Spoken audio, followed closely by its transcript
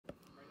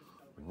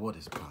What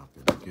is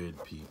poppin',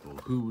 good people?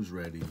 Who's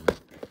ready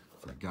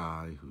for a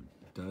guy who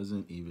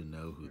doesn't even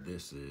know who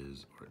this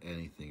is or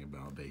anything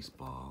about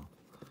baseball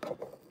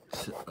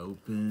to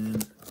open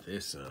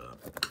this up?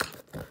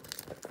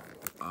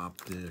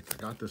 Optic. I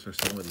got this for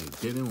somebody who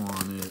didn't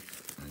want it,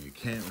 and you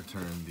can't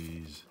return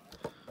these.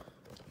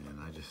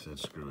 And I just said,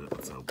 screw it,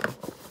 let's open.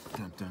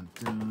 Dun, dun,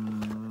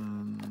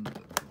 dun. Dun,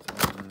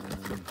 dun,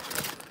 dun.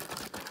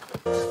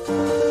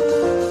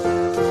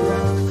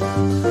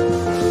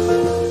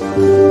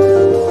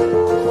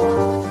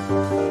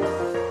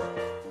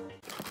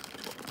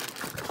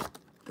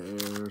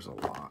 There's a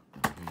lot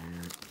in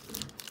here.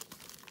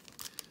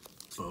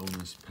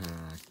 Bonus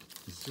pack.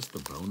 Is just the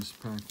bonus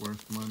pack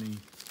worth money?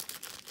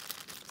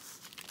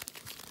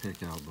 Let's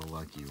pick out the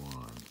lucky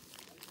one.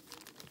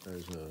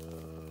 There's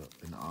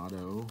an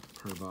auto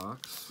per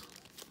box,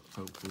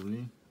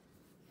 hopefully.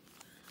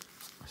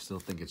 I still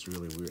think it's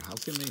really weird. How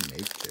can they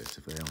make this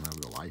if they don't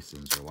have the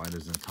license? Or why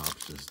doesn't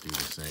Topps just do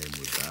the same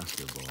with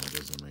basketball? It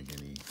doesn't make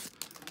any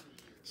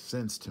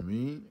sense to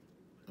me.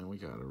 And we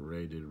got a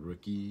rated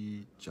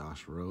rookie,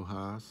 Josh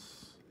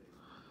Rojas.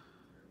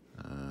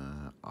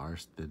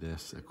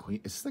 Aristides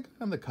Aquino. Is this the guy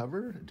on the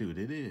cover? Dude,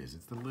 it is.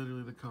 It's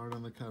literally the card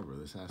on the cover.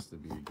 This has to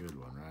be a good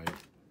one, right?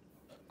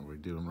 We're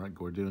doing right.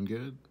 We're doing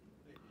good.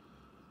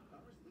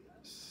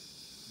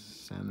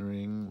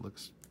 Centering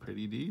looks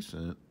pretty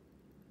decent.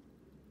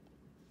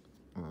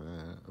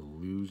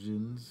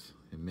 Illusions,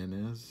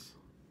 Jimenez,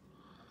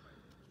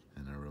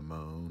 and a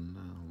Ramon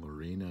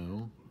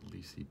Lorino. At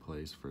least he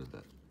plays for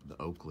the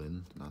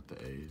Oakland, not the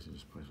A's. He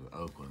just plays for the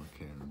Oakland. I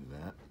can't do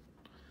that.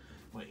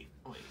 Wait.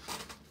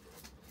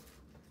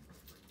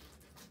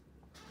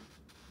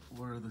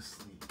 Where are the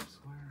sleeves?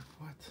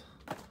 What?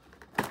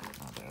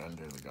 Oh, they're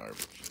under the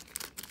garbage.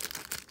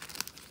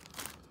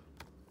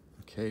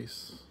 The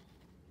case.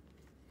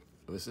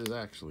 This is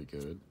actually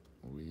good.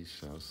 We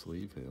shall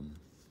sleeve him.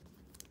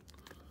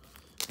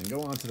 And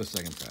go on to the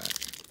second pack.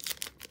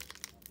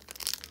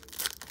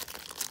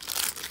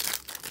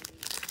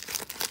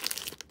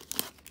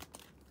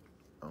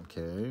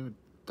 Okay,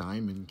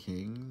 Diamond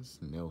Kings,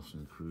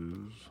 Nelson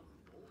Cruz.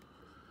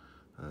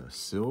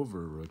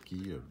 Silver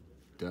rookie of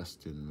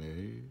Dustin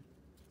May.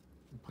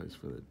 He plays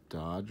for the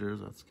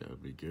Dodgers. That's got to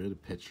be good. A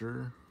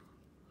pitcher.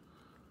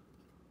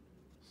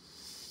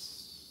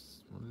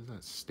 What is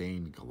that?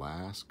 Stained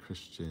glass.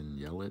 Christian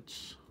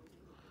Yelich.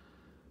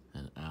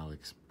 And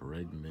Alex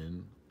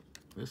Bregman.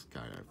 This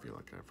guy I feel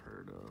like I've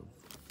heard of.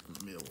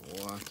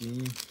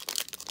 Milwaukee.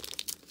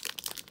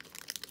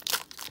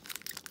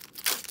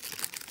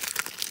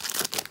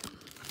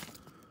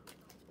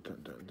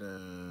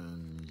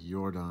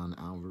 Yordan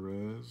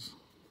Alvarez.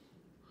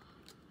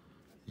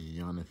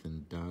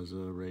 Jonathan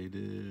Daza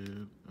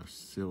rated. A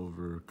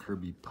silver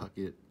Kirby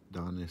Puckett.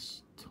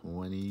 Donis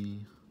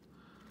 20.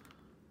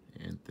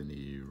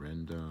 Anthony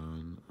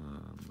Rendon.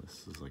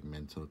 This is like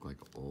meant to look like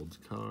old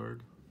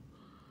card.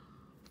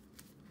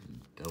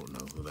 Don't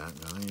know who that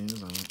guy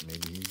is.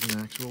 Maybe he's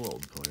an actual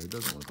old player.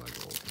 Doesn't look like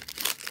old.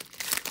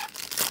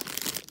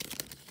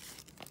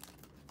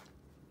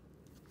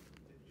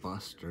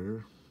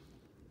 Buster.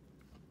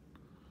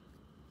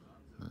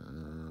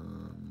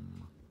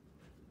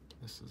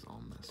 This is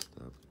all messed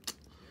up.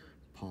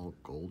 Paul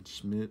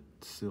Goldschmidt,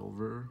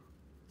 silver.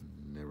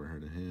 Never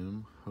heard of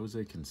him.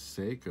 Jose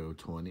Canseco,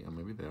 20. Oh,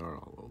 maybe they are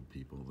all old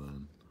people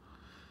then.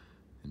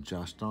 And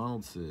Josh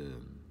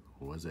Donaldson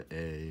was an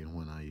A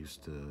when I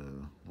used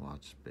to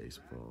watch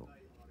baseball.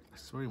 I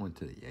swear he went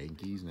to the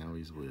Yankees. Now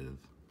he's with, it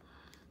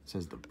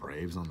says the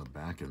Braves on the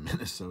back and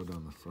Minnesota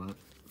on the front.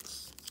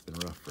 It's been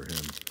rough for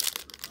him.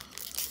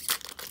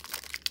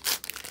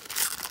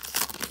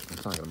 I'm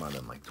talking about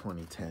in like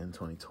 2010,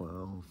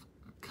 2012.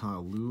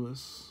 Kyle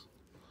Lewis,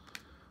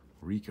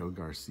 Rico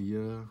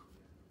Garcia,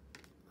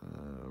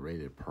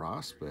 rated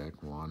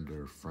prospect,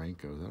 Wander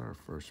Franco. Is that our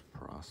first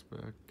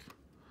prospect?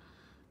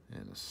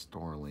 And a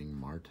Starling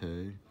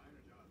Marte.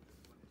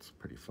 It's a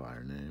pretty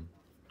fire name.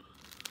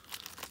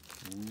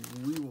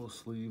 We will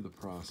sleeve the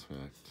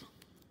prospect.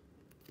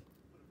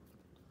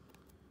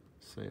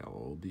 Say how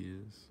old he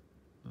is.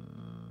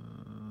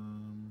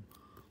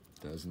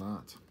 Does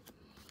not.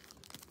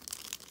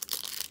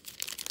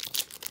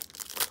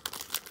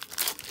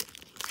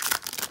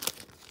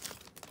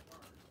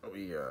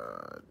 We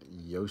got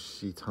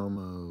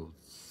Yoshitomo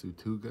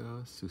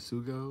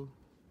Susugo.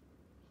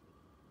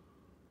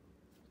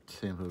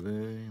 Tampa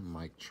Bay,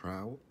 Mike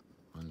Trout.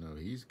 I know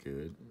he's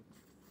good.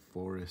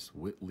 Forrest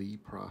Whitley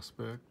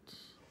prospect.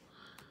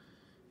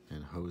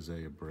 And Jose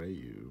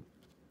Abreu.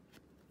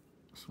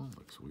 This one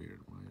looks weird.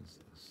 Why is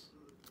this?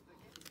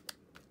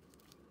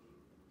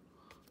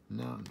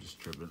 No, I'm just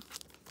tripping.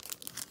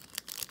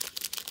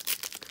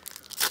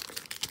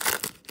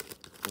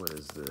 What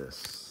is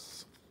this?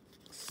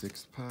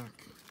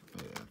 6-pack?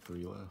 Yeah,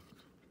 3 left.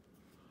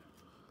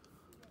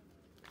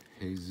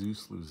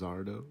 Jesus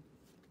Luzardo.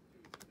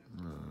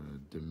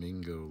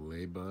 Domingo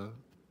Leyba.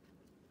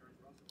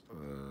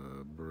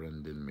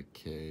 Brendan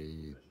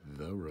McKay,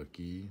 the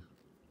rookie.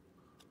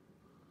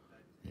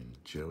 And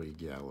Joey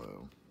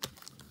Gallo.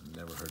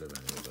 Never heard of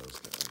any of those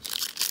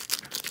guys.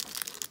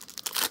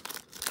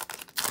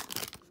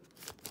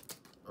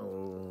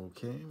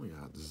 Okay, we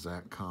got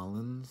Zach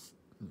Collins,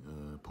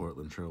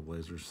 Portland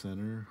Trailblazers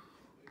center.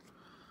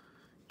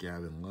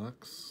 Gavin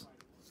Lux.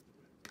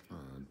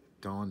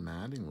 Don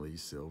Mattingly,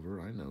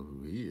 silver. I know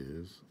who he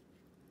is.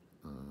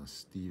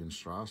 Steven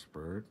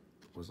Strasburg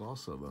was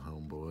also the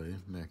homeboy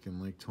back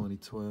in like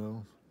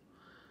 2012.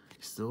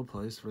 He still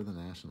plays for the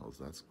Nationals.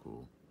 That's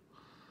cool.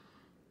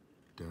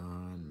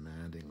 Don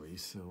Mattingly,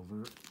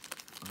 silver.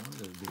 I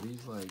wonder, do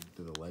these, like,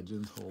 do the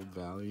legends hold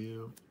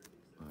value?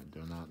 I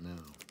do not know.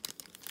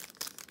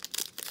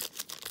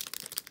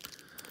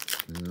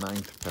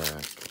 9th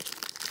pack.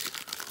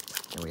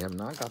 And we have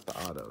not got the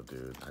auto,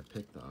 dude. I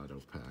picked the auto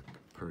pack,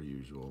 per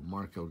usual.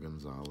 Marco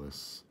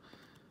Gonzalez.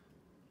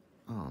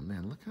 Oh,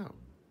 man, look how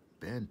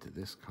bent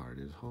this card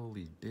is.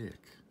 Holy dick.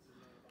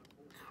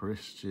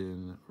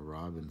 Christian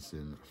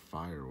Robinson,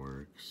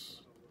 Fireworks.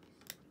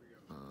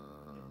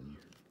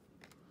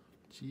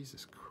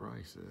 Jesus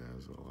Christ, it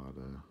has a lot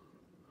of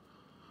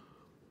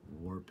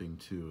warping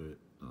to it.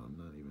 Oh, I'm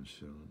not even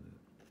showing it.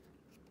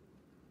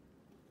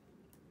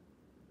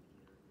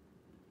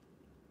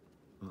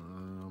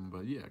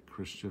 But yeah,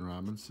 Christian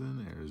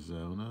Robinson,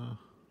 Arizona.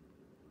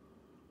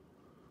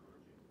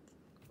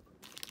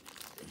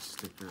 A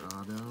sticker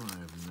auto, I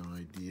have no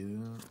idea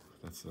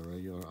if that's the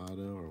regular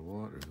auto or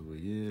what, or who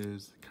he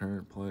is.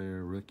 Current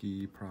player,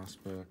 rookie,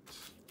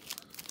 prospect.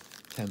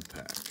 10th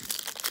pack.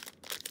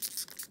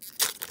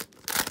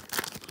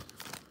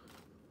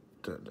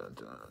 Dun, dun,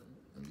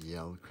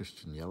 dun.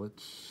 Christian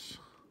Yelich.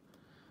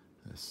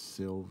 A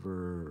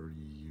silver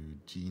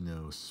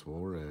Eugenio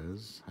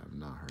Suarez. Have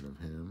not heard of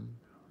him.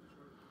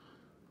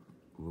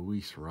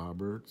 Luis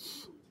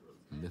Roberts.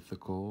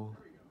 Mythical.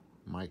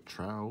 Mike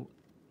Trout.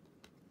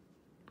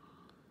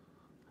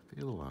 I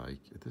feel like,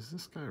 is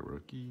this guy a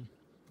rookie?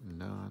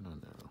 No, I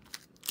don't know.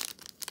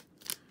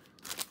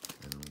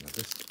 And we got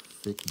this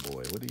thick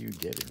boy. What are you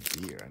getting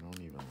here? I don't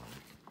even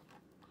like.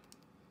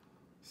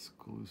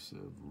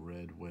 Exclusive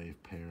Red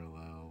Wave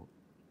Parallel.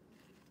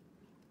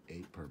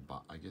 8 per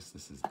box. I guess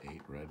this is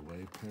 8 Red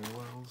Wave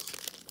Parallels.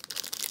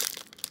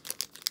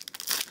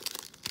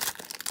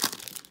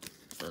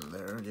 And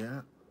there,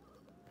 yeah.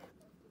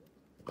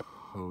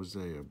 Jose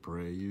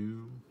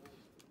Abreu.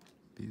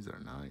 These are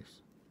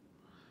nice.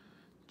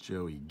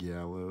 Joey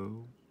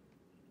Gallo.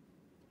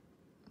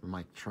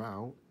 Mike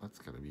Trout. That's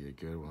got to be a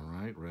good one,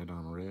 right? Red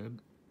on red.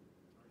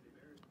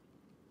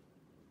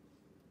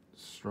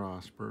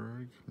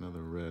 Strasburg.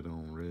 Another red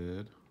on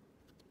red.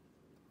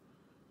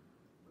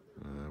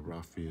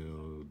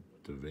 Rafael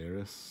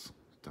Deveris.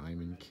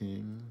 Diamond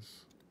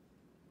Kings.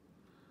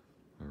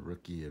 A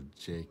rookie of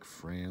Jake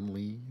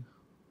Franley.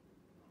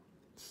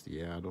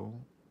 Seattle.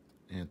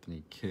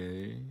 Anthony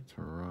K.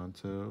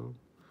 Toronto.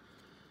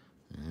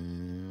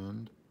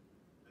 And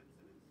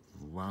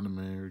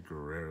Vladimir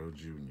Guerrero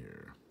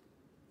Jr.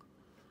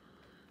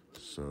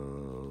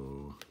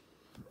 So,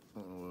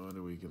 what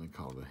are we going to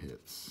call the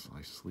hits?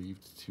 I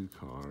sleeved 2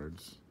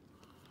 cards.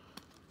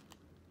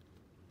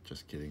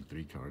 Just kidding,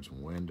 3 cards.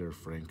 Wander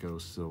Franco,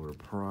 Silver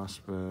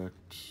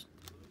Prospect.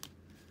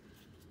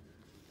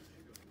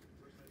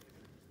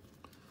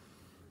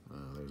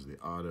 There's the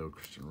auto,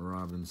 Christian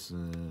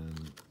Robinson.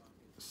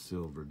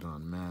 Silver,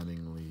 Don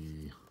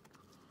Mattingly.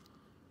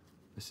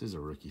 This is a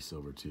rookie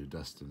silver too,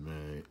 Dustin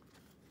May.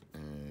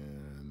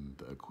 And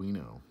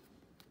Aquino.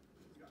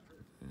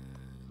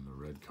 And the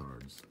red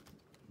cards,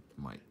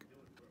 Mike.